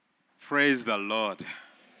Praise the Lord.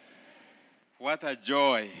 What a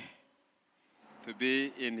joy to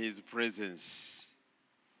be in his presence.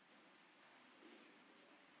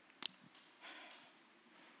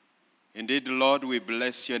 Indeed, Lord, we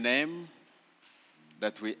bless your name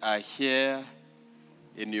that we are here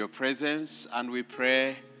in your presence, and we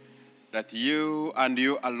pray that you and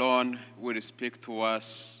you alone will speak to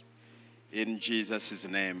us in Jesus'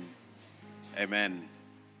 name. Amen.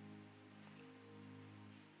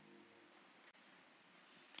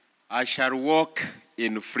 I shall walk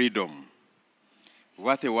in freedom.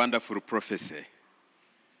 What a wonderful prophecy.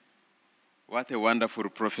 What a wonderful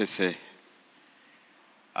prophecy.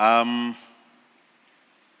 Have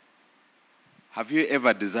you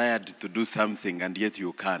ever desired to do something and yet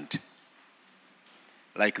you can't?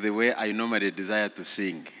 Like the way I normally desire to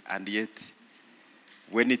sing, and yet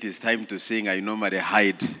when it is time to sing, I normally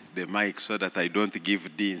hide the mic so that I don't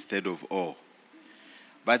give D instead of O.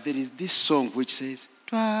 But there is this song which says,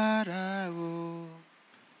 Twarao.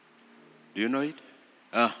 Do you know it?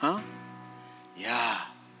 Yeah.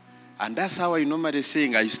 And that's how I normally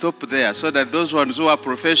sing. I stop there so that those ones who are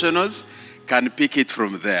professionals can pick it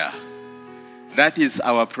from there. That is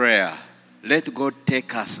our prayer. Let God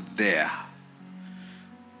take us there,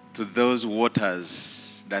 to those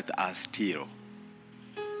waters that are still.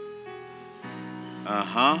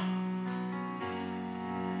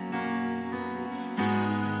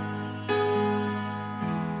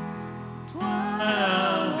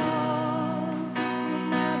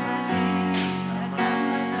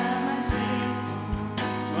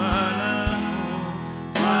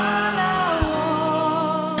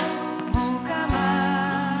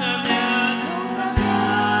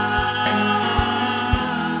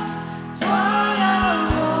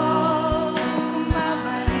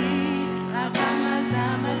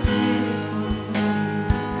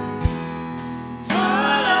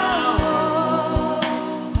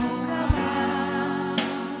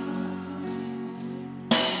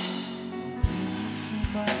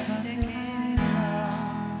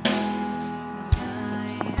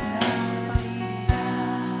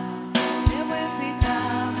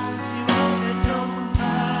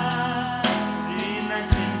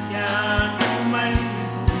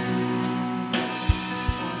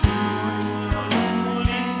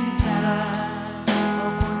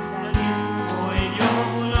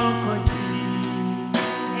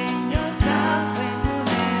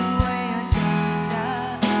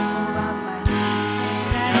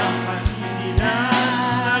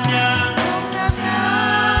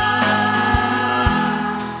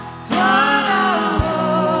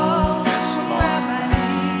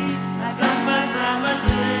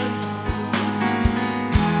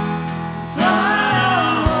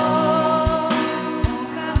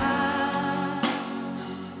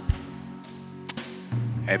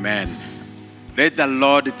 Amen. Let the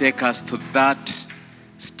Lord take us to that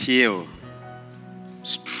still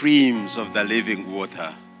streams of the living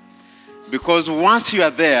water. Because once you are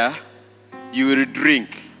there, you will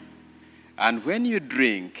drink. And when you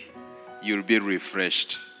drink, you'll be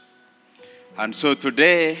refreshed. And so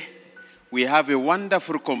today, we have a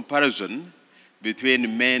wonderful comparison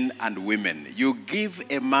between men and women. You give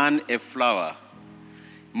a man a flower.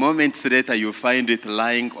 Moments later, you find it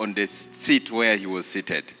lying on the seat where he was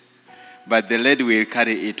seated. But the lady will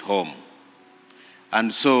carry it home.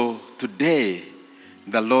 And so today,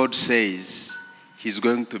 the Lord says he's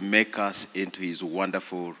going to make us into his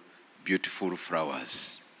wonderful, beautiful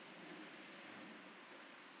flowers.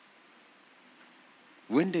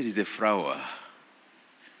 When there is a flower,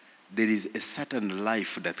 there is a certain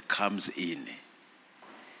life that comes in.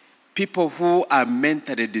 People who are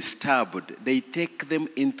mentally disturbed, they take them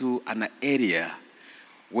into an area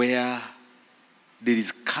where there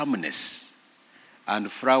is calmness, and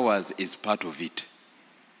flowers is part of it.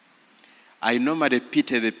 I normally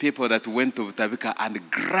pity the people that went to Tabika and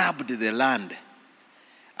grabbed the land,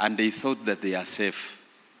 and they thought that they are safe.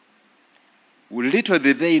 Little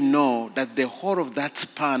did they know that the whole of that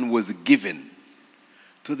span was given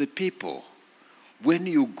to the people. When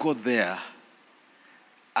you go there,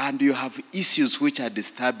 and you have issues which are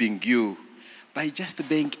disturbing you, by just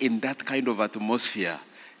being in that kind of atmosphere,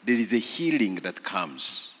 there is a healing that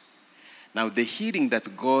comes. Now, the healing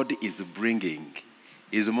that God is bringing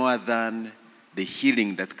is more than the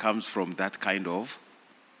healing that comes from that kind of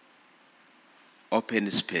open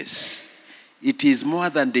space. It is more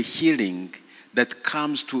than the healing that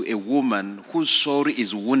comes to a woman whose soul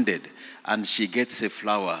is wounded and she gets a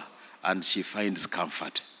flower and she finds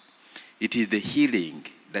comfort. It is the healing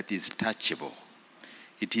that is touchable.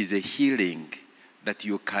 It is a healing that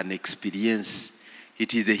you can experience.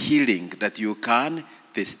 It is a healing that you can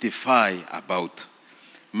testify about.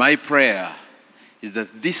 My prayer is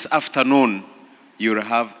that this afternoon you'll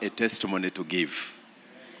have a testimony to give.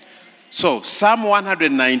 So Psalm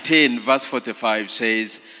 119 verse 45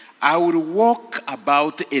 says, I will walk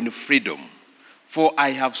about in freedom, for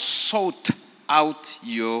I have sought out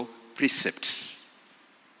your precepts.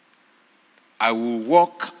 I will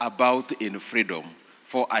walk about in freedom,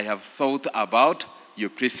 for I have thought about your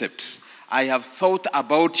precepts. I have thought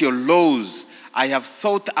about your laws. I have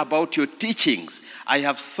thought about your teachings. I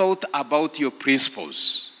have thought about your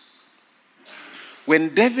principles.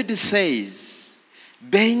 When David says,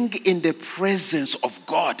 being in the presence of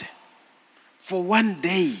God for one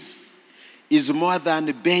day is more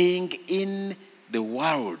than being in the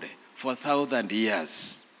world for 1,000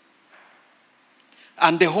 years.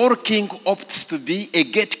 And the whole king opts to be a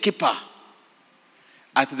gatekeeper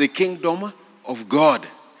at the kingdom of God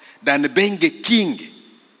than being a king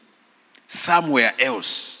somewhere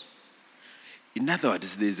else. In other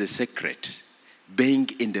words, there is a secret. Being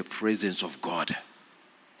in the presence of God,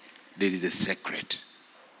 there is a secret.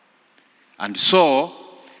 And so,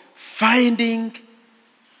 finding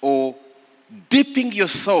or dipping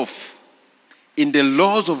yourself in the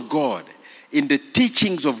laws of God, in the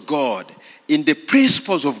teachings of God, in the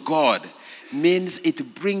principles of God, means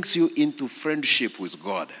it brings you into friendship with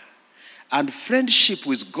God. And friendship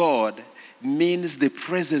with God means the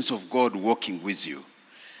presence of God walking with you.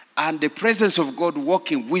 And the presence of God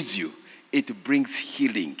walking with you, it brings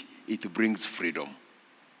healing, it brings freedom.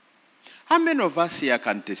 How many of us here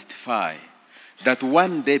can testify that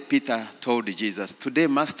one day Peter told Jesus, today,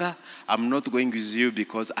 Master, I'm not going with you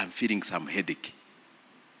because I'm feeling some headache?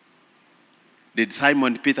 Did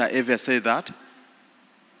Simon Peter ever say that?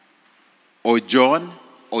 Or John?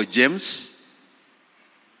 Or James?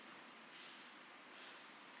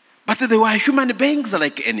 But they were human beings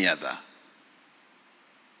like any other.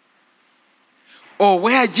 Or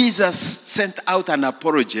where Jesus sent out an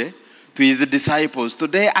apology to his disciples,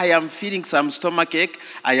 today I am feeling some stomachache,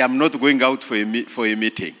 I am not going out for a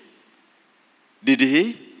meeting. Did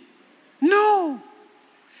he? No.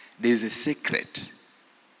 There is a secret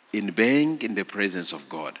in being in the presence of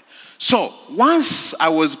God. So, once I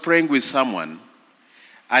was praying with someone,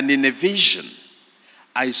 and in a vision,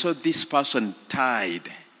 I saw this person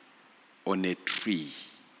tied on a tree,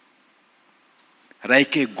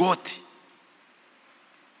 like a goat.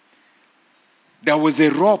 There was a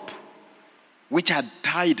rope which had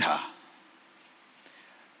tied her.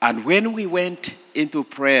 And when we went into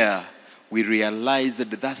prayer, we realized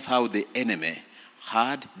that that's how the enemy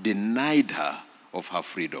had denied her of her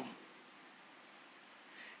freedom.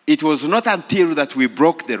 It was not until that we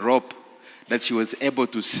broke the rope that she was able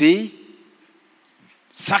to see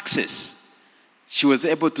success. She was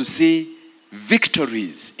able to see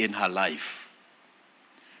victories in her life.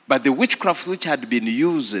 But the witchcraft which had been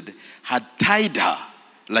used had tied her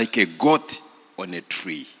like a goat on a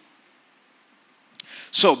tree.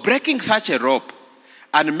 So breaking such a rope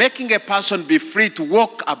and making a person be free to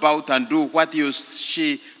walk about and do what he or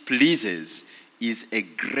she pleases is a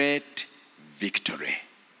great victory.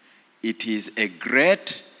 It is a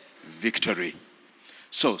great victory.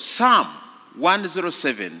 So Psalm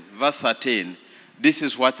 107 verse 13, this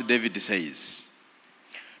is what David says.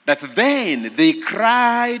 That then they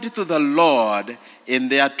cried to the Lord in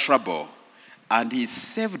their trouble, and he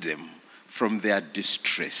saved them from their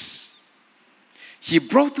distress. He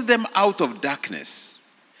brought them out of darkness,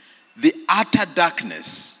 the utter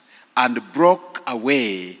darkness, and broke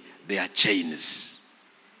away their chains.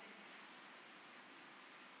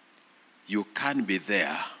 You can be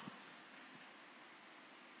there,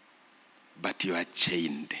 but you are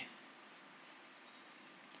chained.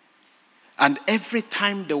 And every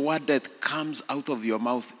time the word that comes out of your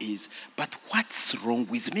mouth is, but what's wrong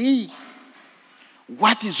with me?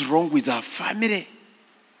 What is wrong with our family?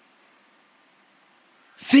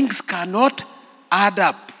 Things cannot add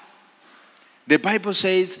up. The Bible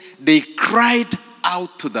says they cried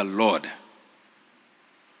out to the Lord,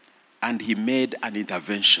 and he made an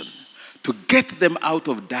intervention to get them out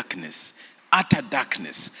of darkness, utter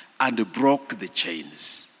darkness, and broke the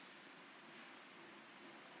chains.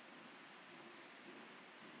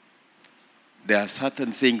 There are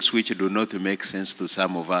certain things which do not make sense to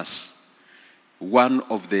some of us. One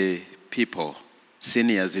of the people,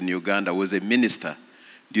 seniors in Uganda, was a minister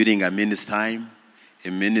during Amin's time,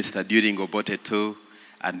 a minister during Obote II,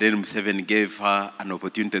 and then Museveni gave her an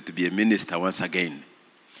opportunity to be a minister once again.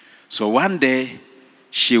 So one day,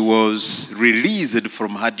 she was released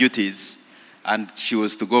from her duties, and she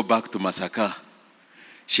was to go back to Masaka.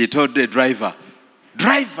 She told the driver,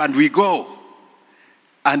 drive and we go.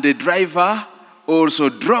 And the driver also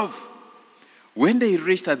drove. When they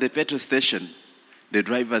reached at the petrol station, the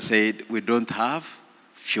driver said, "We don't have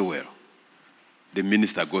fuel." The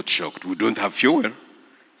minister got shocked. "We don't have fuel?"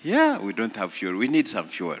 "Yeah, we don't have fuel. We need some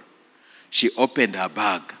fuel." She opened her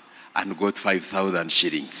bag and got 5,000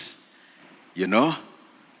 shillings,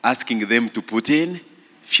 asking them to put in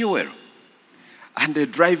fuel. And the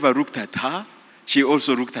driver looked at her. She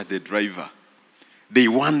also looked at the driver. They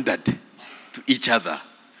wondered to each other.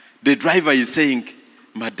 The driver is saying,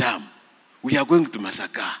 "Madam, we are going to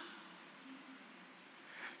massacre."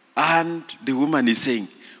 And the woman is saying,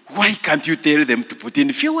 "Why can't you tell them to put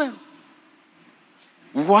in fuel?"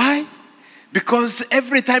 Why? Because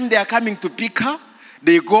every time they are coming to pick her,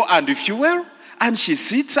 they go and fuel, and she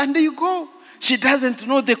sits and they go. She doesn't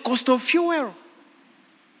know the cost of fuel.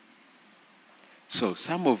 So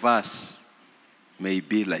some of us may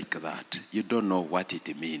be like that. You don't know what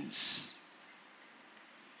it means.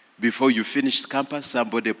 Before you finished campus,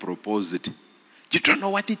 somebody proposed. You don't know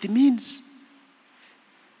what it means.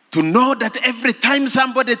 To know that every time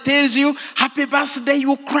somebody tells you happy birthday,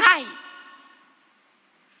 you cry.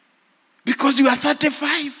 Because you are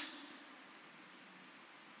 35,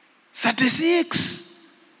 36,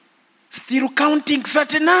 still counting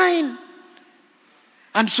 39.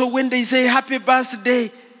 And so when they say happy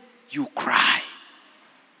birthday, you cry.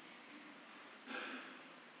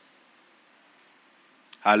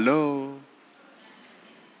 Hello?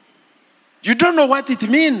 You don't know what it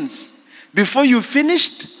means. Before you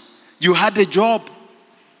finished, you had a job.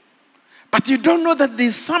 But you don't know that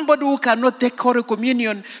there's somebody who cannot take Holy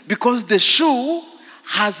Communion because the shoe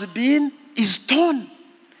is torn.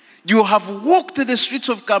 You have walked the streets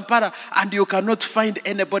of Kampala and you cannot find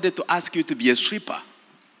anybody to ask you to be a sweeper.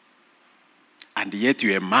 And yet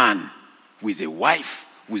you're a man with a wife,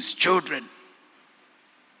 with children.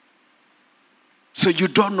 So you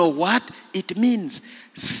don't know what it means.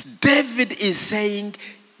 David is saying,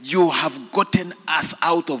 "You have gotten us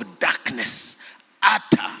out of darkness,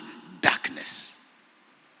 utter darkness."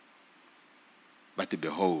 But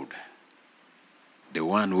behold, the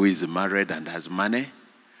one who is married and has money,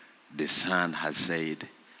 the son has said,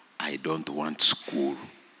 "I don't want school,"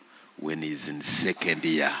 when he's in second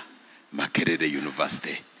year, Makerere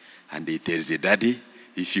University. And he tells you, "Daddy,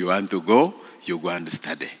 if you want to go, you go and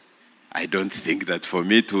study. I don't think that for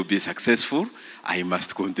me to be successful, I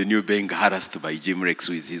must continue being harassed by Jimrex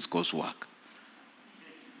with his coursework."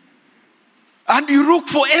 And you look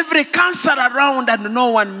for every cancer around and no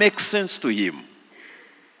one makes sense to him.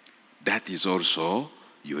 That is also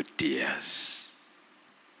your tears.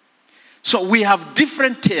 So we have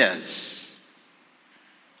different tears.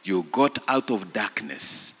 You got out of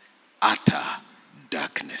darkness, utter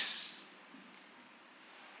darkness.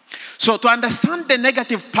 So to understand the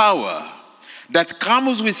negative power that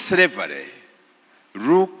comes with slavery,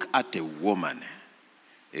 look at a woman,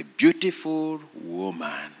 a beautiful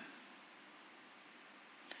woman,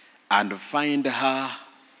 and find her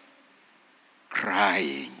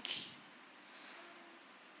crying.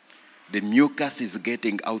 The mucus is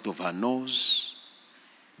getting out of her nose.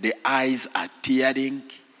 The eyes are tearing.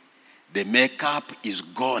 The makeup is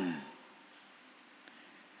gone.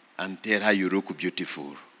 And tell her you look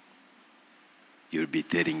beautiful. You'll be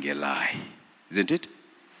telling a lie. Isn't it?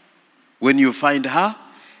 When you find her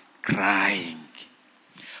crying.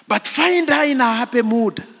 But find her in a happy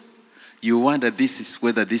mood. You wonder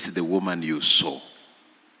whether this is the woman you saw.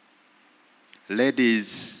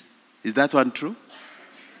 Ladies, is that one true?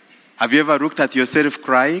 Have you ever looked at yourself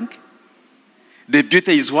crying? The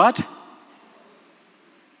beauty is what?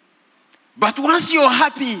 But once you're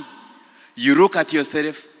happy, you look at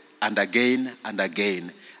yourself and again,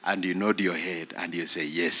 and you nod your head and you say,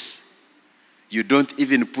 yes. You don't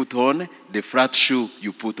even put on the flat shoe,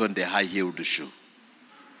 you put on the high-heeled shoe.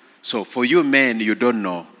 So for you men, you don't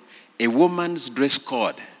know, a woman's dress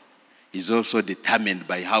code is also determined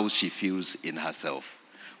by how she feels in herself.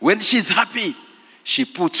 When she's happy, she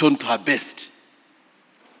puts on her best.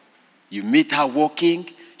 You meet her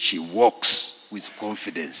walking, she walks with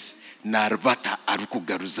confidence. Narbata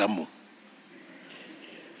arukugaruzamu.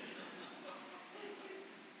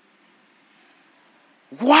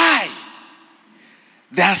 Why?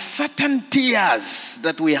 There are certain tears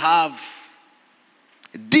that we have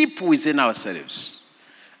deep within ourselves.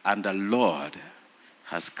 And the Lord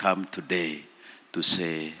has come today to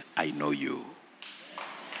say, I know you.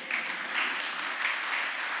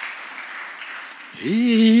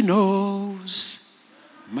 He knows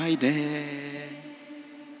my name.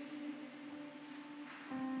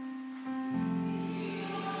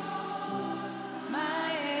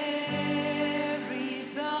 My every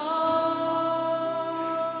thought.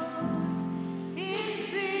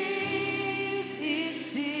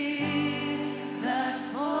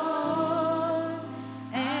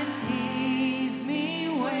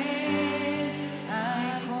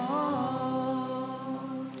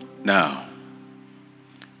 Now,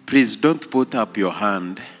 please don't put up your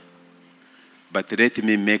hand, but let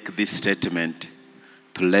me make this statement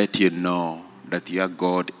to let you know that your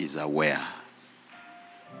God is aware.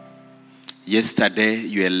 Yesterday,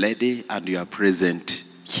 you are lady and you are present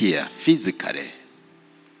here physically.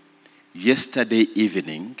 Yesterday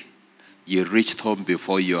evening, you reached home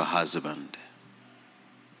before your husband.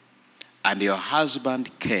 And your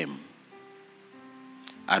husband came.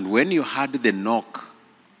 And when you heard the knock,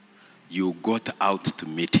 you got out to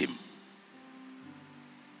meet him.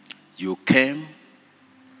 You came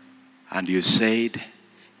and you said,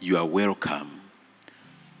 you are welcome.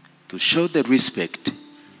 To show the respect,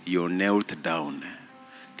 you knelt down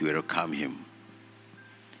to welcome him.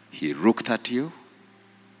 He looked at you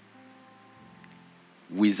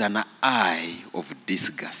with an eye of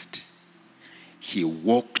disgust. He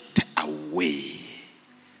walked away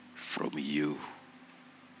from you.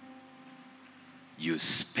 You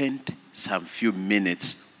spent some few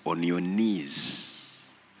minutes on your knees.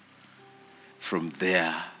 From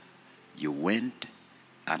there, you went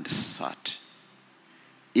and sat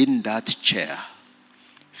in that chair,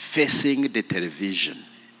 facing the television.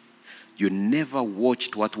 You never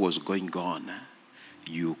watched what was going on.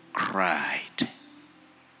 You cried.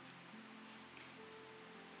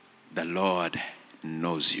 The Lord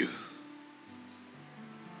knows you.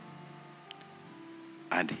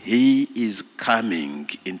 And He is coming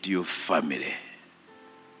into your family.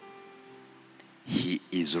 He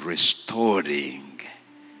is restoring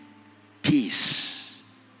peace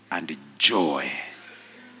and joy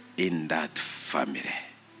in that family.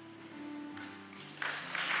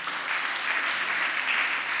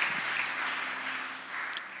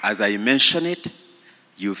 As I mention it,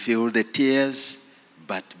 you feel the tears,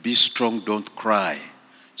 but be strong, don't cry,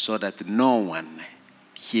 so that no one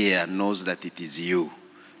here knows that it is you.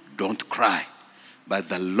 Don't cry. But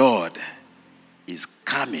the Lord is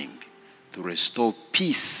coming to restore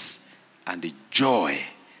peace and joy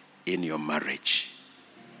in your marriage.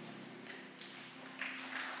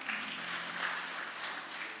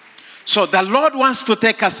 So the Lord wants to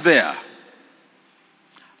take us there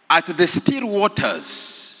at the still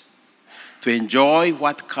waters to enjoy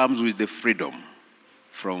what comes with the freedom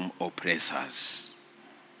from oppressors.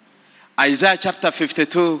 Isaiah chapter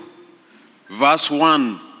 52, verse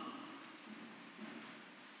 1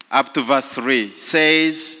 up to verse 3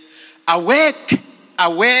 says, "Awake,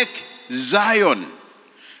 awake, Zion.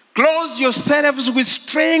 Clothe yourselves with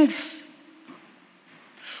strength.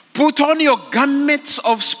 Put on your garments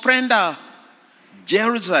of splendor,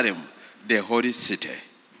 Jerusalem, the holy city."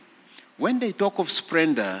 When they talk of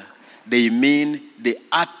splendor, they mean the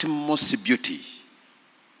utmost beauty.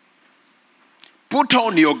 Put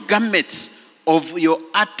on your garments of your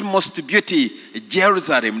utmost beauty,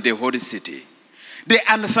 Jerusalem, the holy city. The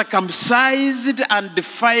uncircumcised and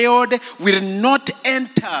defiled will not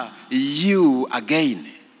enter you again.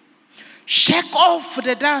 Shake off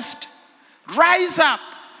the dust. Rise up.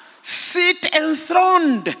 Sit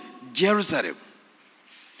enthroned, Jerusalem.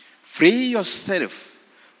 Free yourself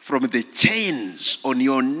from the chains on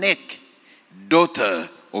your neck, daughter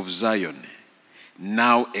of Zion,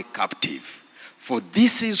 now a captive. For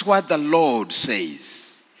this is what the Lord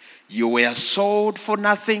says: you were sold for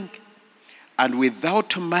nothing, and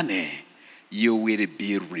without money you will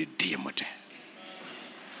be redeemed.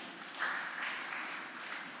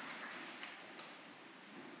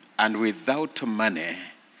 And without money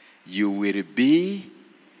you will be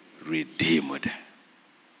redeemed.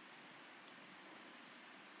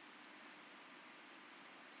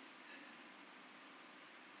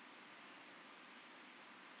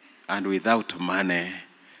 And without money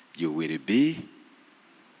you will be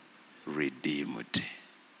redeemed.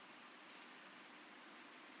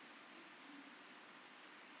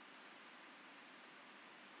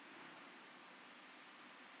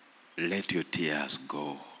 Let your tears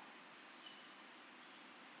go.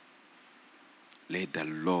 Let the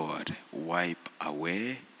Lord wipe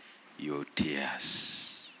away your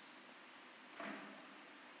tears.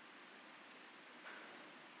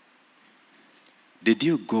 Did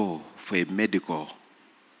you go for a medical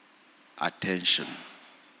attention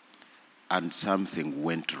and something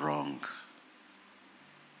went wrong?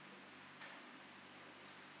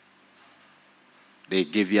 They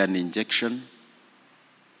gave you an injection,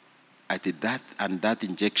 and that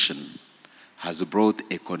injection has brought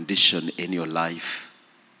a condition in your life,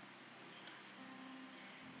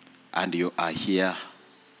 and you are here.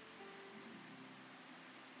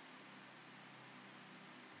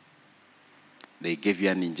 They gave you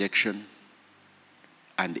an injection,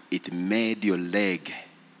 and it made your leg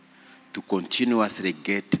to continuously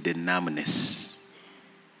get the numbness.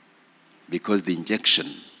 because the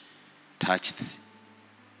injection touched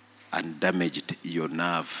and damaged your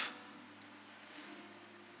nerve.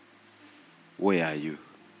 Where are you?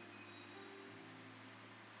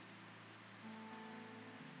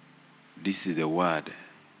 This is the word.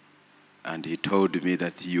 And he told me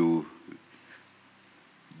that you'll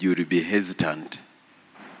be hesitant,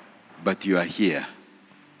 but you are here.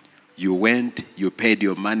 You went, you paid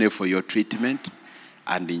your money for your treatment,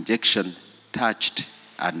 and the injection touched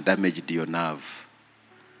and damaged your nerve.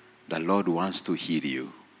 The Lord wants to heal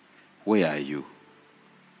you. Where are you?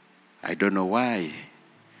 I don't know why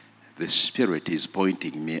the Spirit is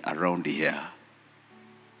pointing me around here.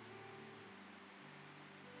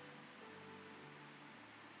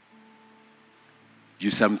 You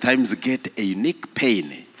sometimes get a unique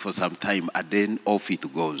pain for some time, and then off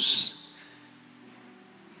it goes.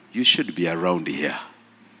 You should be around here.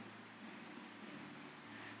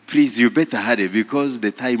 Please, you better hurry because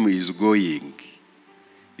the time is going.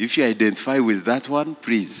 If you identify with that one,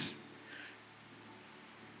 please.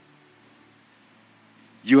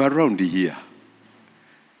 You are around here.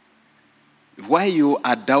 Why you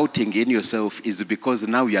are doubting in yourself is because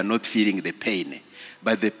now you are not feeling the pain.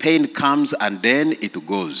 But the pain comes and then it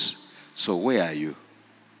goes. So where are you?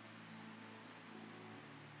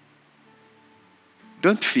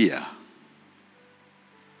 Don't fear.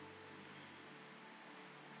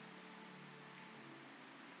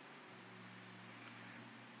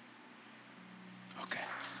 Okay.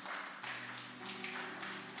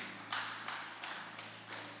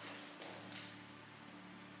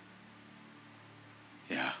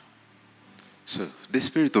 Yeah. So the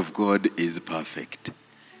Spirit of God is perfect.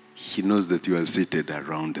 He knows that you are seated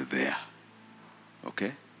around there.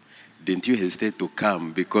 Okay? Didn't you hesitate to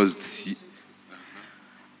come because...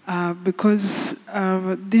 Because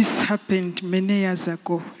this happened many years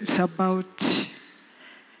ago. It's about...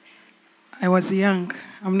 I was young.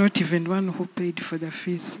 I'm not even one who paid for the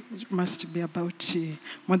fees. It must be about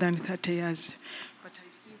more than 30 years. But I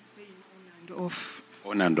feel pain on and off.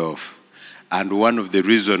 On and off. And one of the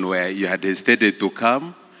reasons why you had hesitated to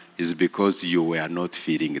come is because you were not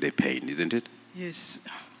feeling the pain, isn't it? Yes.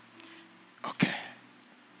 Okay.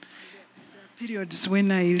 There are periods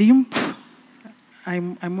when I limp. I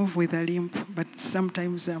move with a limp, but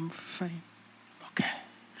sometimes I'm fine. Okay.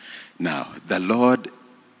 Now, the Lord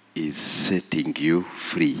is setting you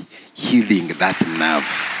free, healing that nerve.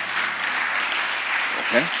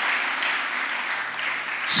 Okay?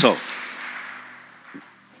 So,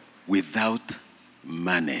 without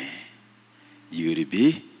money, you will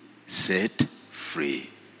be set free.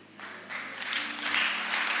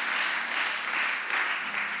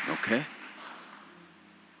 Okay?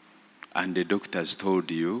 And the doctors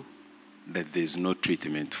told you that there's no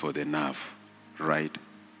treatment for the nerve, right?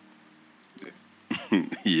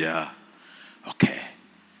 Yeah. Okay.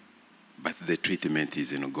 But the treatment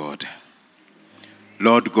is in God.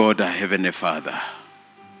 Lord God, our Heavenly Father,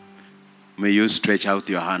 may you stretch out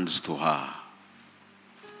your hands to her.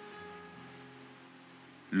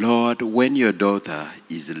 Lord, when your daughter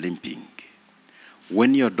is limping,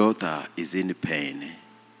 when your daughter is in pain,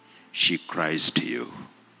 she cries to you.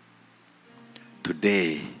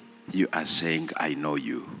 Today, you are saying, I know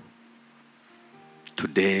you.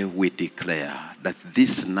 Today, we declare that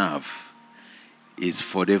this nerve is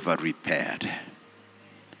forever repaired.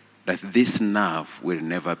 That this nerve will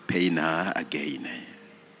never pain her again.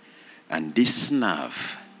 And this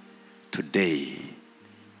nerve today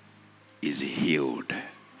is healed.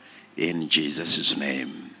 In Jesus'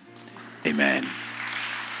 name, amen.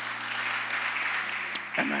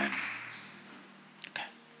 Amen. Okay.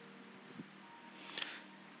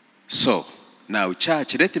 So, now,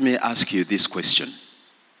 church, let me ask you this question.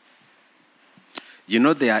 You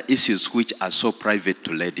know there are issues which are so private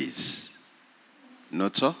to ladies.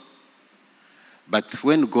 Not so? But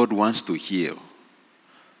when God wants to heal,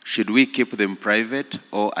 should we keep them private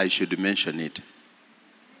or I should mention it?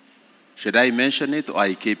 Should I mention it or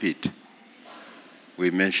I keep it?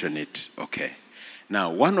 We mention it. Okay.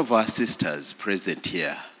 Now, one of our sisters present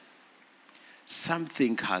here,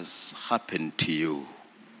 something has happened to you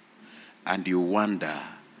and you wonder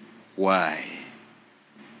why.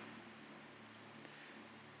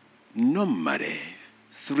 Normally,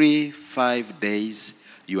 3-5 days,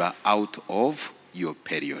 you are out of your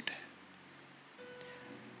period.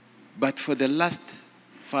 But for the last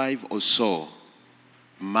 5 or so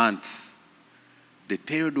months, the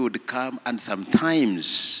period would come, and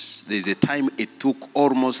sometimes there's a time it took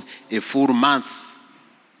almost a full month.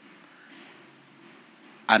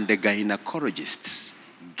 And the gynecologists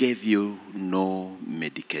gave you no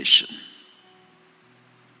medication.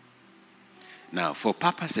 Now, for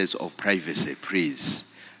purposes of privacy,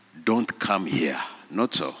 please, don't come here.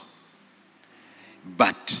 Not so.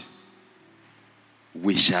 But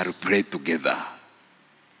we shall pray together.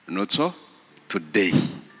 Not so? Today.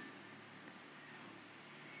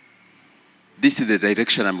 This is the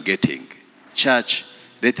direction I'm getting. Church,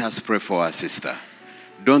 let us pray for our sister.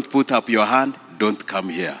 Don't put up your hand. Don't come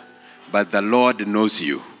here. But the Lord knows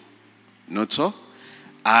you. Not so?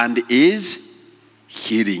 And is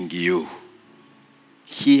healing you.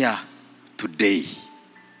 Here today.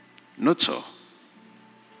 Not so?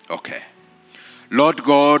 Okay. Lord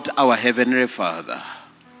God, our Heavenly Father,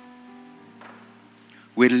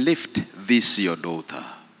 we lift this your daughter.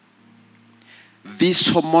 This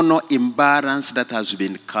hormonal imbalance that has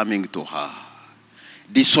been coming to her,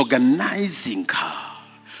 disorganizing her,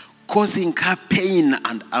 causing her pain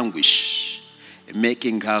and anguish,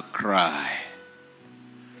 making her cry.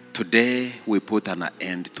 Today we put an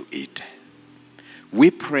end to it. We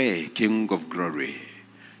pray, King of Glory,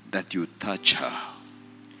 that you touch her,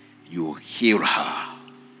 you heal her,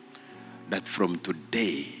 that from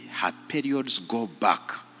today her periods go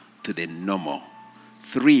back to the normal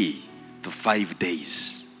 3 to 5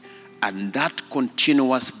 days, and that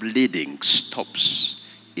continuous bleeding stops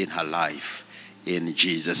in her life. In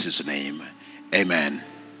Jesus' name, amen.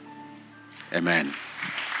 Amen.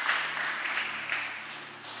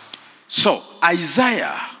 So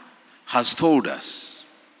Isaiah has told us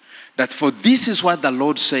that for this is what the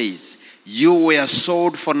Lord says, you were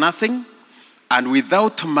sold for nothing, and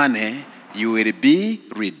without money you will be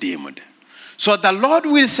redeemed. So the Lord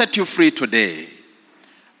will set you free today,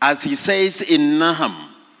 as he says in Nahum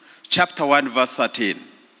chapter 1 verse 13,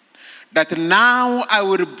 that now I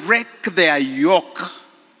will break their yoke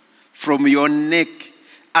from your neck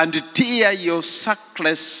and tear your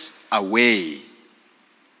shackles away.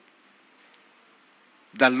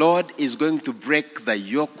 The Lord is going to break the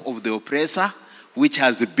yoke of the oppressor which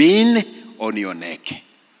has been on your neck.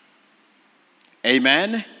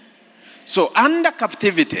 Amen? So under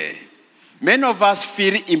captivity, many of us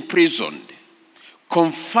feel imprisoned,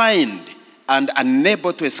 confined, and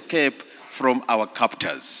unable to escape from our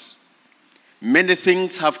captors. Many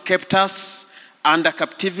things have kept us under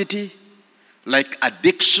captivity, like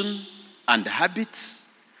addiction and habits.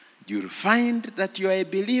 You'll find that you are a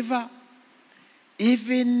believer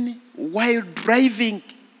even while driving.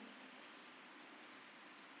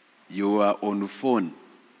 You are on the phone,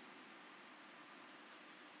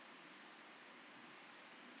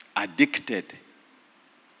 addicted,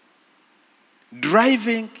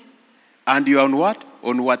 driving, and you're on what?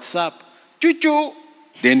 On WhatsApp. Choo-choo.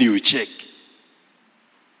 Then you check.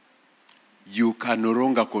 You can no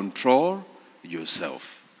longer control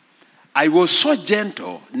yourself. I was so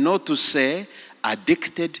gentle not to say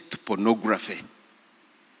addicted to pornography.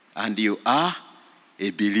 And you are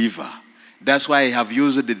a believer. That's why I have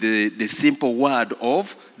used the simple word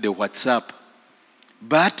of the WhatsApp.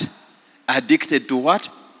 But addicted to what?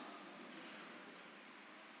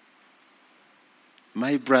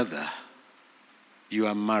 My brother, you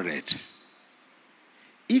are married.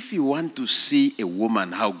 If you want to see a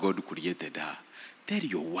woman how God created her, tell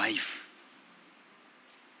your wife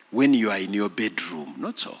when you are in your bedroom,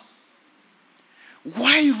 not so.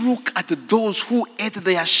 Why look at those who ate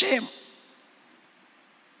their shame?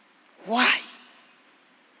 Why?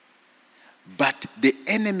 But the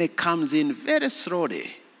enemy comes in very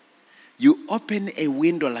slowly. You open a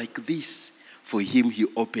window like this, for him he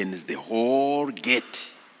opens the whole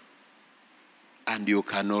gate. And you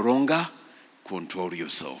can no longer control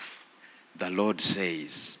yourself. The Lord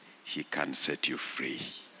says he can set you free.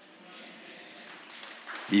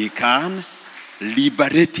 He can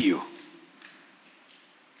liberate you.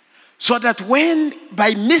 So that when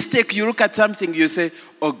by mistake you look at something, you say,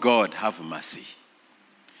 oh God, have mercy.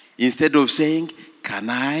 Instead of saying, can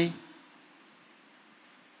I?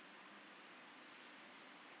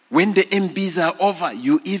 When the MBs are over,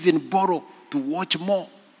 you even borrow to watch more.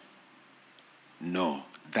 No,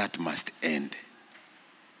 that must end.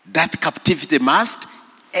 That captivity must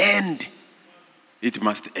end. It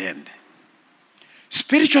must end.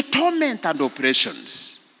 Spiritual torment and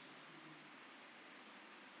oppressions.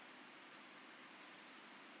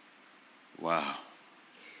 Wow.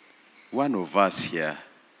 One of us here,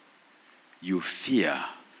 you fear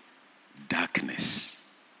darkness.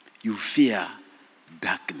 You fear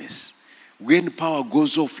darkness. When power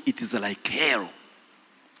goes off, it is like hell,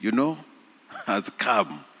 has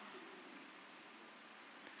come.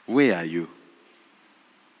 Where are you?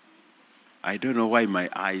 I don't know why my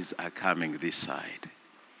eyes are coming this side.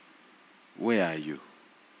 Where are you?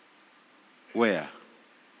 Where?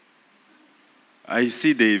 I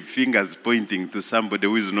see the fingers pointing to somebody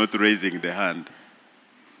who is not raising the hand.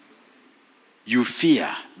 You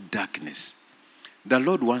fear darkness. The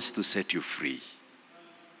Lord wants to set you free.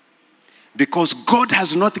 Because God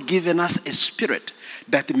has not given us a spirit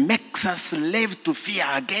that makes us slave to fear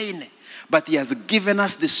again. But He has given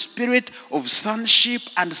us the spirit of sonship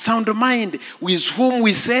and sound mind, with whom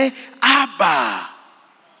we say, Abba.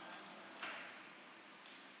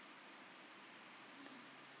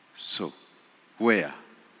 So, where?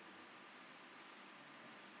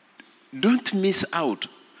 Don't miss out.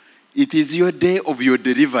 It is your day of your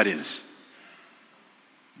deliverance.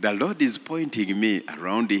 The Lord is pointing me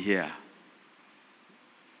around here.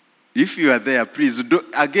 If you are there, please,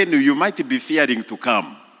 again, you might be fearing to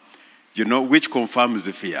come, which confirms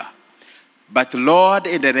the fear. But Lord,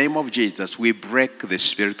 in the name of Jesus, we break the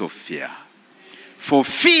spirit of fear. For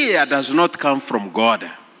fear does not come from God.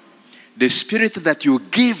 The spirit that you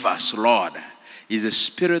give us, Lord, is a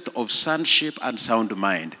spirit of sonship and sound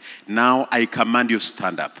mind. Now I command you,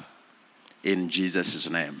 stand up in Jesus'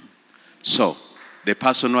 name. So, the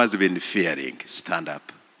person who has been fearing, stand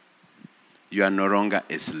up. You are no longer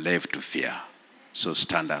a slave to fear. So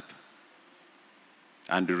stand up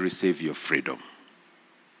and receive your freedom.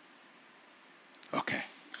 Okay,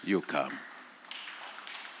 you come.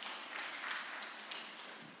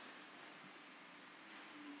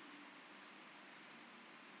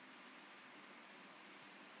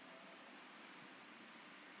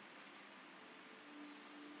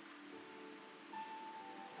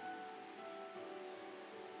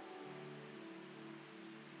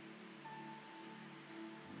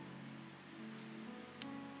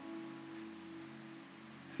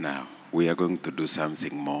 Now, we are going to do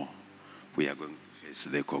something more. We are going to face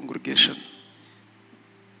the congregation.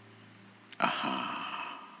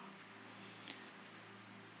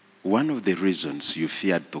 One of the reasons you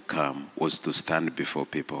feared to come was to stand before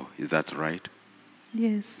people. Is that right?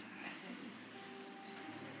 Yes.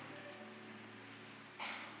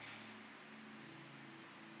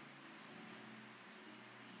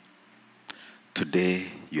 Today,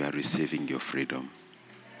 you are receiving your freedom.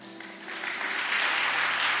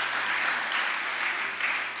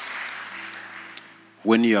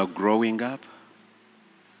 When you are growing up,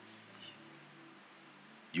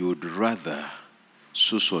 you would rather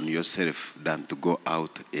suss on yourself than to go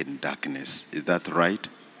out in darkness. Is that right?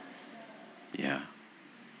 Yeah.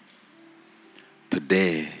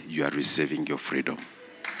 Today, you are receiving your freedom.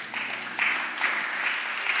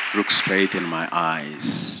 Look straight in my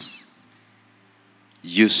eyes.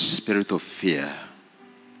 You spirit of fear,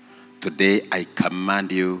 today I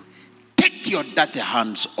command you, take your dirty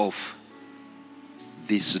hands off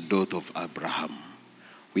this daughter of Abraham.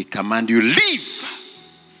 We command you, leave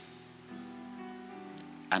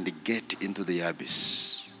and get into the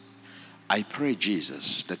abyss. I pray,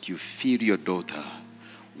 Jesus, that you fill your daughter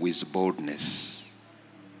with boldness,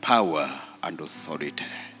 power, and authority.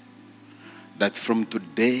 That from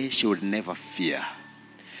today she will never fear.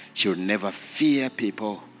 She will never fear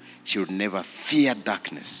people. She will never fear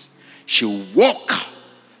darkness. She will walk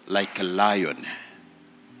like a lion,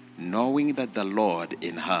 knowing that the Lord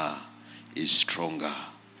in her is stronger.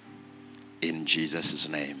 In Jesus'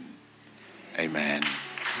 name, amen.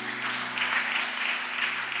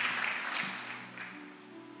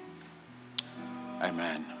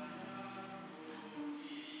 Amen.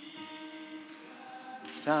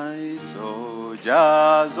 Soldiers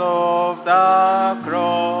of the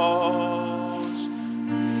cross,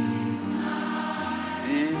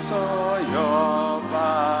 if so your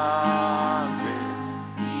banquet,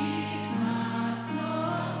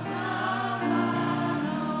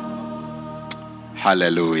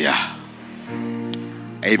 hallelujah.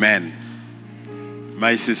 Amen.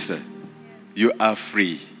 My sister, you are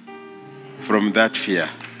free from that fear.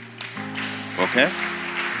 Okay?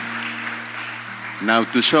 Now,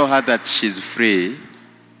 to show her that she's free,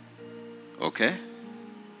 okay?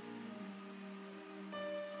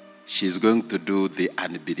 She's going to do the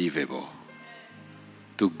unbelievable.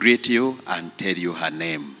 To greet you and tell you her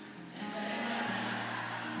name.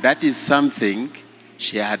 That is something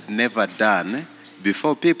she had never done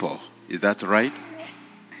before people. Is that right?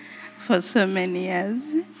 For so many years.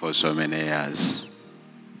 For so many years.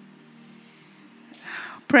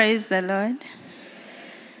 Praise the Lord.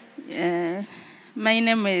 My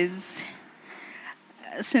name is,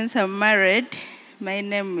 since I'm married, my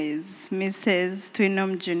name is Mrs.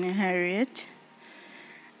 Twinom Junior Harriet.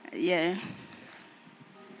 Yeah.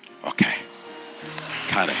 Okay.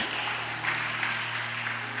 Carry.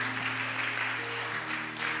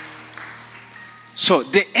 So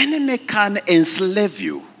the enemy can enslave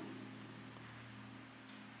you.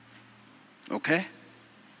 Okay?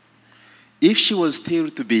 If she was still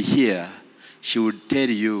to be here, she would tell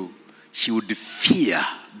you she would fear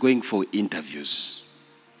going for interviews.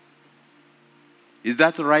 Is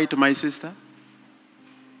that right, my sister?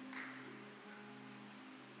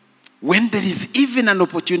 When there is even an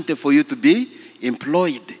opportunity for you to be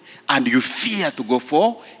employed and you fear to go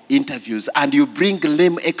for interviews and you bring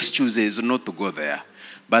lame excuses not to go there,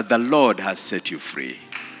 but the Lord has set you free.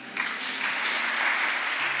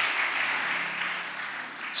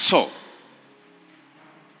 So,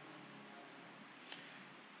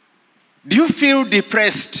 do you feel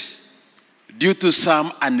depressed due to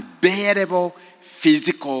some unbearable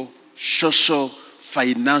physical, social,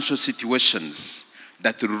 financial situations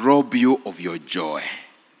that rob you of your joy?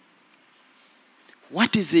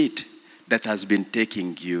 What is it that has been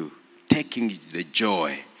taking the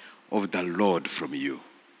joy of the Lord from you?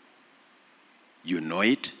 You know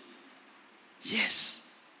it? Yes.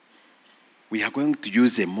 We are going to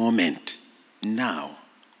use a moment now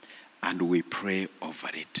and we pray over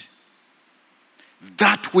it.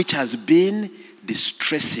 That which has been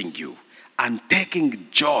distressing you and taking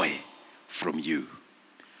joy from you,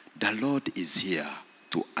 the Lord is here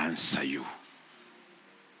to answer you.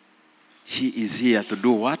 He is here to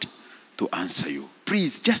do what? To answer you.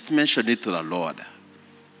 Please just mention it to the Lord.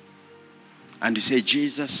 And you say,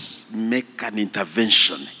 Jesus, make an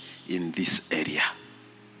intervention in this area.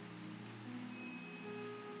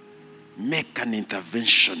 Make an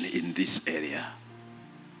intervention in this area.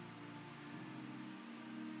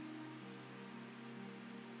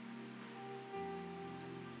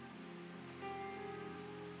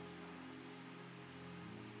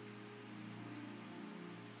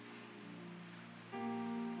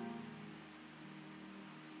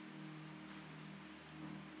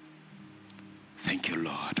 Thank you,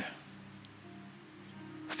 Lord.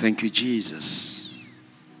 Thank you, Jesus.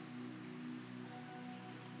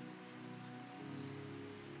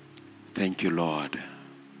 Thank you, Lord.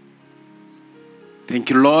 Thank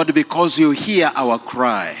you, Lord, because you hear our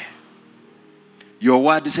cry. Your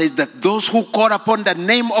word says that those who call upon the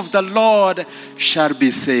name of the Lord shall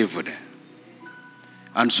be saved.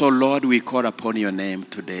 And so, Lord, we call upon your name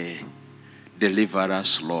today. Deliver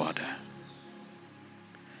us, Lord.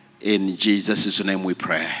 In Jesus' name we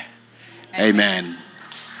pray. Amen.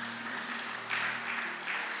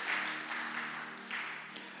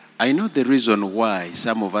 I know the reason why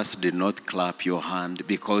some of us did not clap your hand,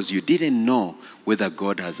 because you didn't know whether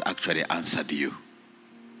God has actually answered you.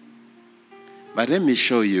 But let me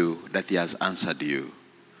show you that he has answered you.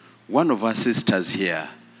 One of our sisters here,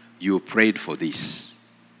 you prayed for this.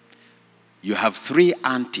 You have 3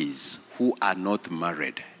 aunties who are not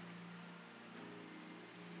married.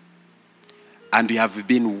 And you have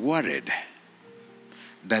been worried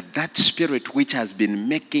that that spirit which has been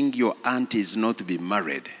making your aunties not to be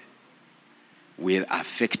married will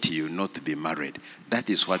affect you not to be married. That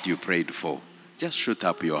is what you prayed for. Just shoot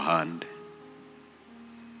up your hand.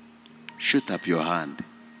 Shoot up your hand.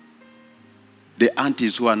 The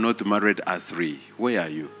aunties who are not married are 3. Where are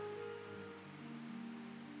you?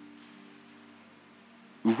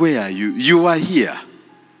 Where are you? You are here.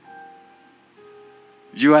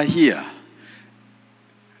 You are here.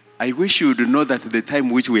 I wish you would know that the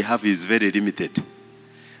time which we have is very limited.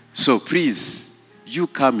 So please, you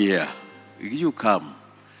come here. You come.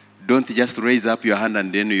 Don't just raise up your hand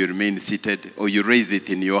and then you remain seated, or you raise it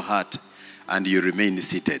in your heart and you remain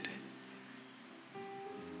seated.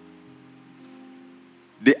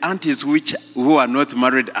 The aunties who are not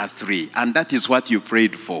married are 3, and that is what you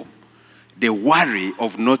prayed for. The worry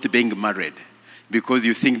of not being married because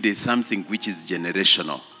you think there's something which is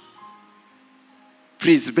generational.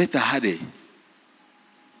 Please, better hurry.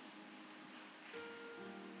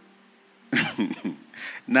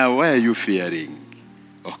 Now, why are you fearing?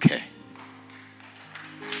 Okay.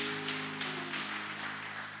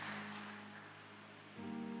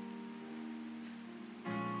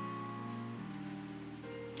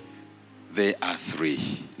 There are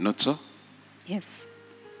 3, not so? Yes.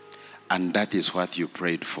 And that is what you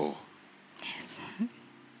prayed for. Yes.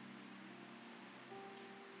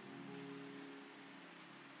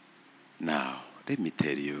 Now, let me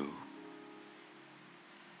tell you.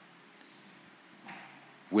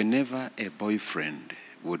 Whenever a boyfriend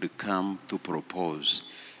would come to propose,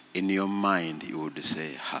 in your mind you would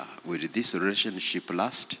say, will this relationship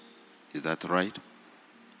last? Is that right?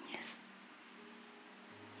 Yes.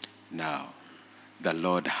 Now, the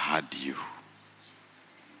Lord heard you.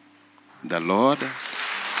 The Lord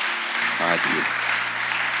heard you.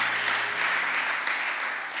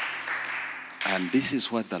 And this is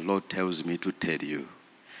what the Lord tells me to tell you,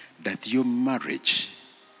 that your marriage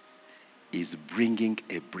is bringing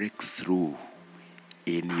a breakthrough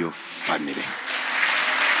in your family.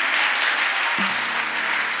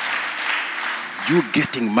 You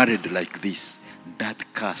getting married like this,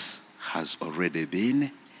 that curse has already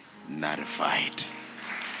been nullified.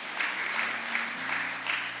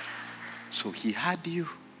 So he heard you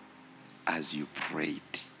as you prayed.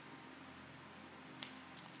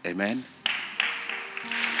 Amen.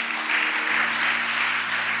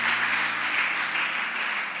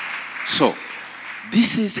 So,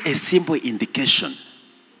 this is a simple indication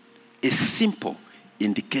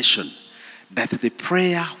that the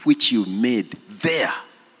prayer which you made there,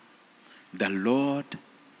 the Lord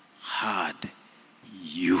heard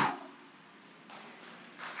you.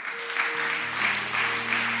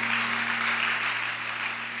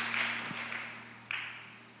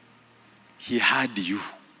 He heard you.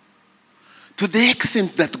 To the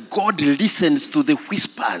extent that God listens to the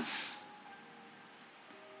whispers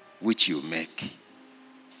which you make.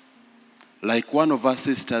 Like one of our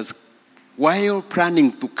sisters, while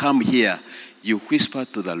planning to come here, you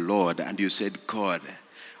whispered to the Lord and you said, God,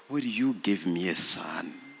 will you give me a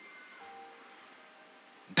son?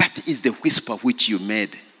 That is the whisper which you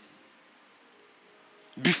made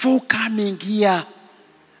before coming here.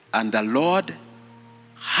 And the Lord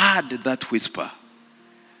heard that whisper.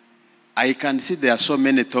 I can see there are so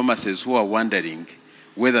many Thomases who are wondering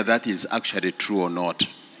whether that is actually true or not.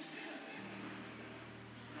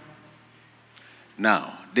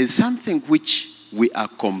 Now, there's something which we are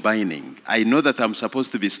combining. I know that I'm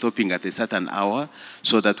supposed to be stopping at a certain hour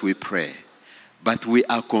so that we pray. But we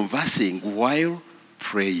are conversing while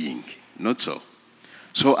praying. Not so.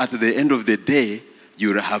 So at the end of the day,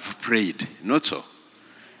 you will have prayed. Not so.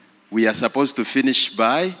 We are supposed to finish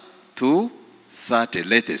by 2:30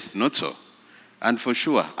 latest. Not so. And for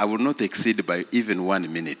sure, I will not exceed by even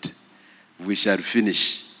 1 minute. We shall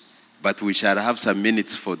finish. But we shall have some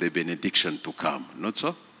minutes for the benediction to come. Not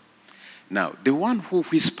so? Now, the one who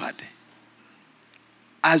whispered,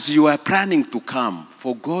 as you are planning to come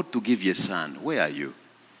for God to give you a son, where are you?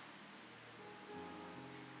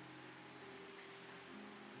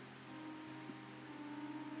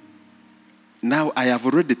 Now, I have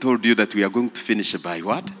already told you that we are going to finish by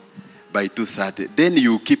what? By 2:30. Then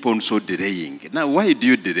you keep on so delaying. Now, why do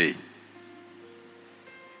you delay?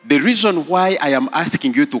 The reason why I am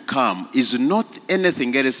asking you to come is not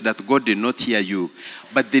anything else that God did not hear you,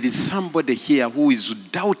 but there is somebody here who is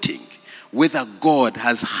doubting whether God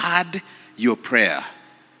has heard your prayer.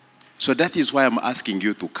 So that is why I'm asking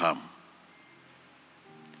you to come.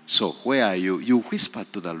 So where are you? You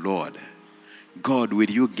whispered to the Lord, God, will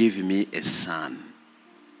you give me a son?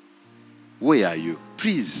 Where are you?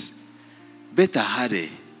 Please, better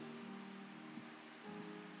hurry.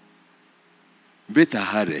 Better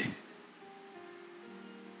hurry.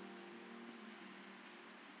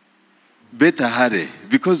 Better hurry,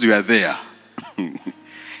 because you are there.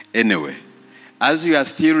 Anyway, as you are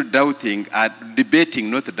still doubting,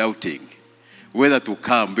 debating, not doubting, whether to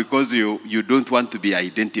come, because you don't want to be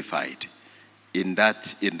identified in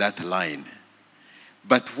that line.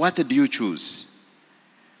 But what do you choose?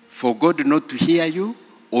 For God not to hear you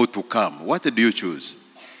or to come? What do you choose?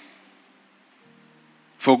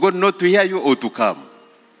 For God not to hear you or to come?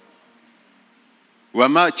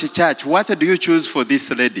 Wama Church, what do you choose for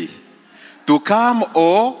this lady? To come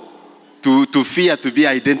or to fear to be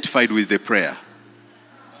identified with the prayer?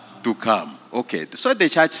 To come. Okay, so the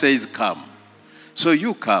church says come. So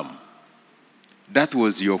you come. That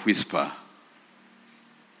was your whisper.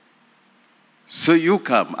 So you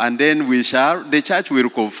come, and then the church will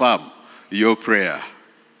confirm your prayer.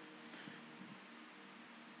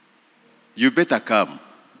 You better come.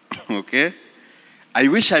 Okay? I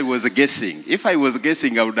wish I was guessing. If I was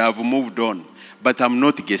guessing, I would have moved on. But I'm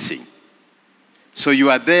not guessing. So you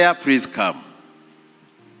are there, please come.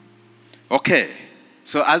 Okay.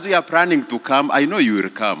 So as we are planning to come, I know you will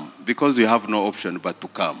come because you have no option but to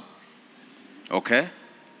come. Okay?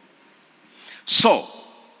 So,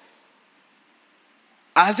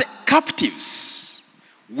 as captives,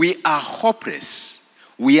 we are hopeless.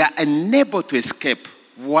 We are unable to escape.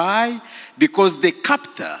 Why? Because the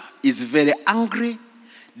captor is very angry,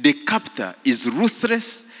 the captor is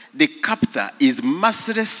ruthless, the captor is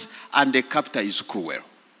merciless, and the captor is cruel.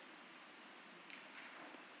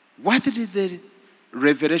 What did the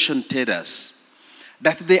Revelation tell us?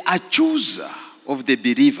 That the accuser of the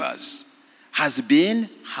believers has been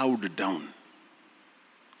howled down.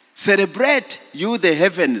 Celebrate, you the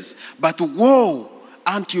heavens, but woe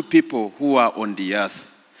unto you people who are on the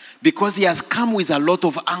earth, because he has come with a lot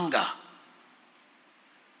of anger.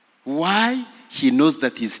 Why? He knows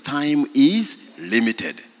that his time is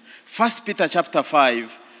limited. 1 Peter chapter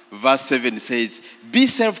 5, verse 7 says, be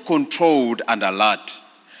self-controlled and alert.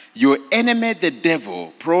 Your enemy, the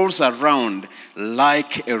devil, prowls around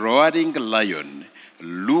like a roaring lion,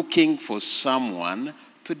 looking for someone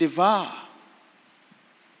to devour.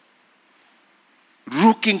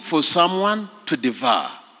 Looking for someone to devour.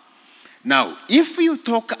 Now, if you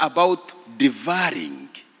talk about devouring,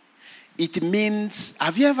 it means,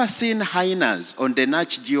 have you ever seen hyenas on the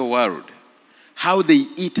Nat Geo world? How they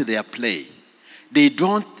eat their prey. They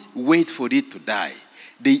don't wait for it to die.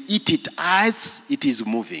 They eat it as it is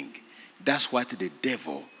moving. That's what the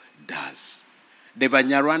devil does. The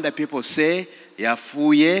Banyarwanda people say,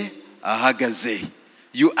 yafuye ahagaze.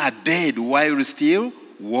 You are dead while still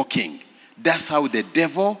walking. That's how the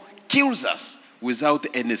devil kills us without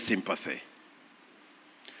any sympathy.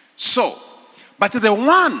 So, but the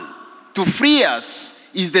one to free us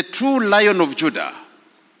is the true Lion of Judah.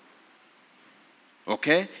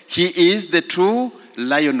 Okay? He is the true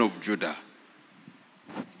Lion of Judah.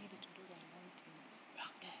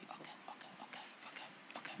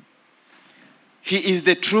 He is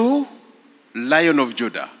the true Lion of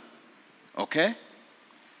Judah. Okay?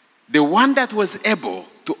 The one that was able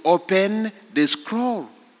to open the scroll.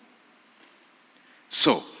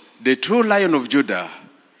 So, the true Lion of Judah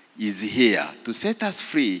is here to set us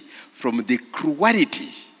free from the cruelty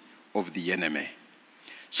of the enemy.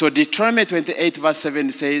 So Deuteronomy 28 verse 7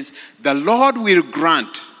 says, the Lord will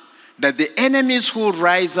grant that the enemies who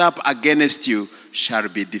rise up against you shall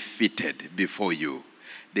be defeated before you.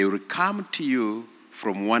 They will come to you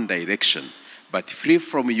from one direction, but flee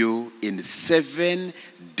from you in 7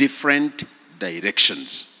 different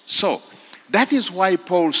directions. So, that is why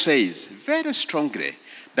Paul says very strongly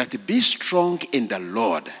that be strong in the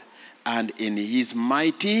Lord and in his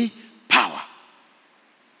mighty power.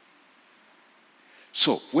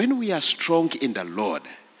 So, when we are strong in the Lord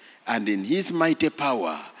and in his mighty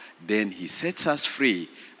power, then he sets us free,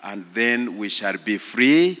 and then we shall be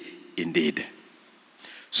free indeed.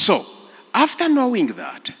 So, after knowing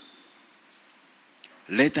that,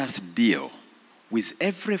 let us deal with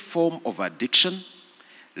every form of addiction.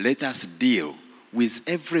 Let us deal with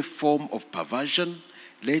every form of perversion.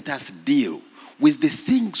 Let us deal with the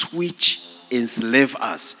things which enslave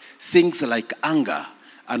us, things like anger,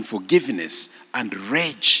 unforgiveness, and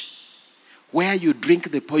rage, where you drink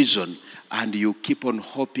the poison and you keep on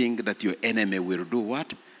hoping that your enemy will do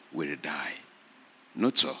what? Will die.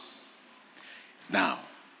 Not so. Now,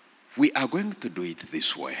 we are going to do it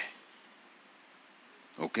this way.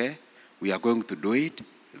 Okay? We are going to do it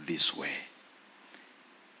this way.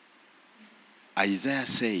 Isaiah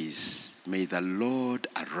says, may the Lord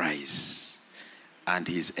arise and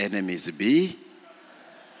his enemies be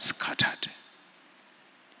scattered.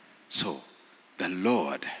 So, the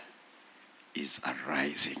Lord is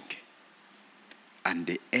arising and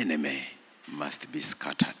the enemy must be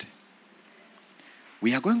scattered.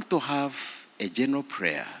 We are going to have a general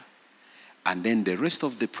prayer, and then the rest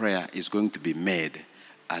of the prayer is going to be made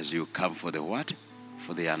as you come for the what?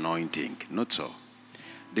 For the anointing. Not so.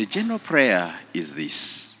 The general prayer is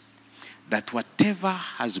this: that whatever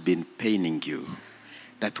has been paining you,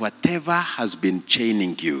 that whatever has been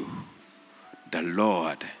chaining you, the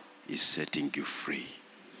Lord is setting you free.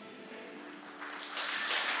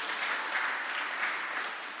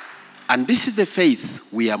 And this is the faith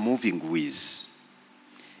we are moving with.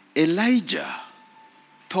 Elijah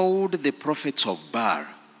told the prophets of Baal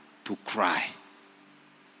to cry.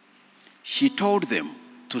 He told them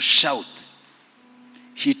to shout.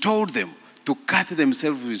 He told them to cut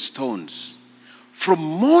themselves with stones. From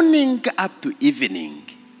morning up to evening,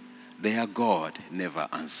 their God never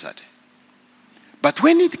answered. But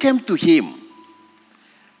when it came to him,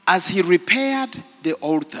 as he repaired the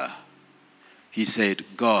altar, he said,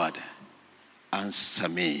 God, answer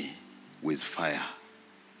me with fire.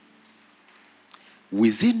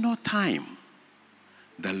 Within no time,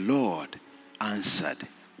 the Lord answered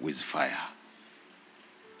with fire.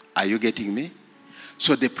 Are you getting me?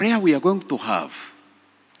 So the prayer we are going to have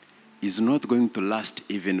is not going to last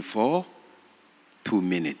even for 2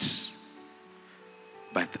 minutes.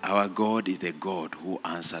 But our God is the God who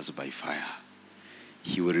answers by fire.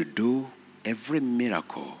 He will do every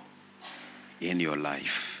miracle in your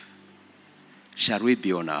life. Shall we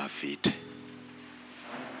be on our feet?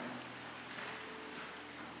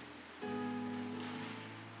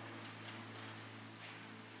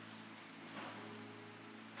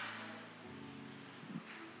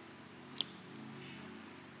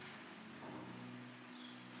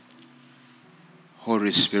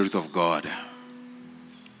 Holy Spirit of God,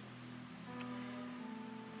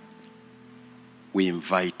 we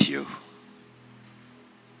invite you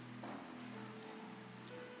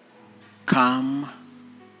come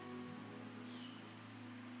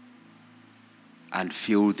and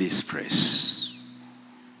fill this place.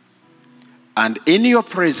 And in your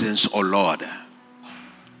presence, O Lord,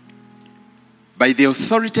 by the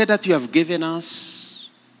authority that you have given us,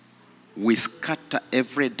 we scatter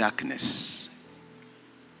every darkness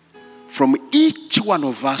from each one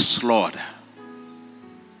of us, Lord.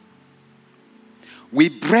 We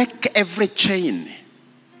break every chain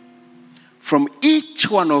from each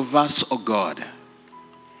one of us, O God.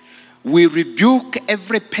 We rebuke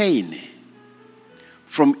every pain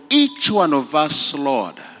from each one of us,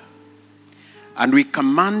 Lord. And we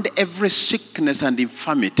command every sickness and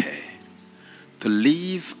infirmity to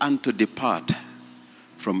leave and to depart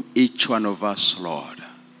from each one of us, Lord.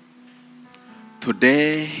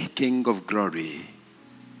 Today, King of Glory,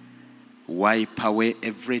 wipe away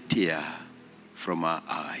every tear from our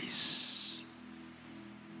eyes.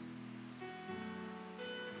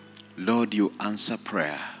 Lord, you answer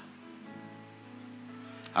prayer.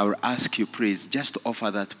 I will ask you, please, just offer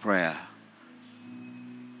that prayer.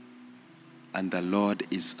 And the Lord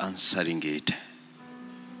is answering it.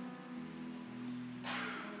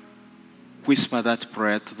 Whisper that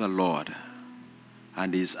prayer to the Lord,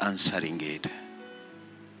 and He's answering it.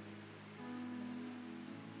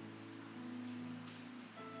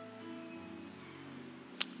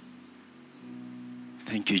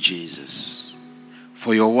 Thank you, Jesus.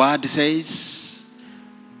 For your word says,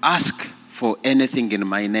 ask for anything in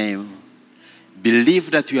my name. Believe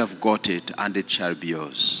that you have got it, and it shall be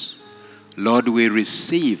yours. Lord, we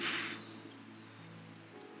receive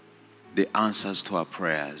the answers to our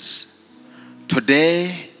prayers.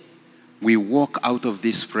 Today, we walk out of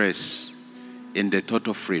this place in the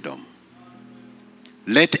total freedom.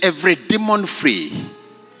 Let every demon free.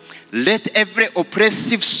 Let every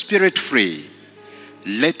oppressive spirit free.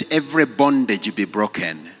 Let every bondage be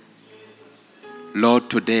broken. Lord,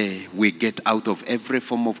 today we get out of every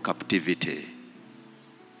form of captivity.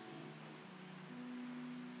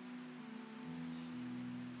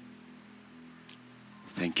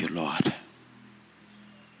 Thank you, Lord.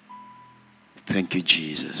 Thank you,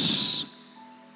 Jesus.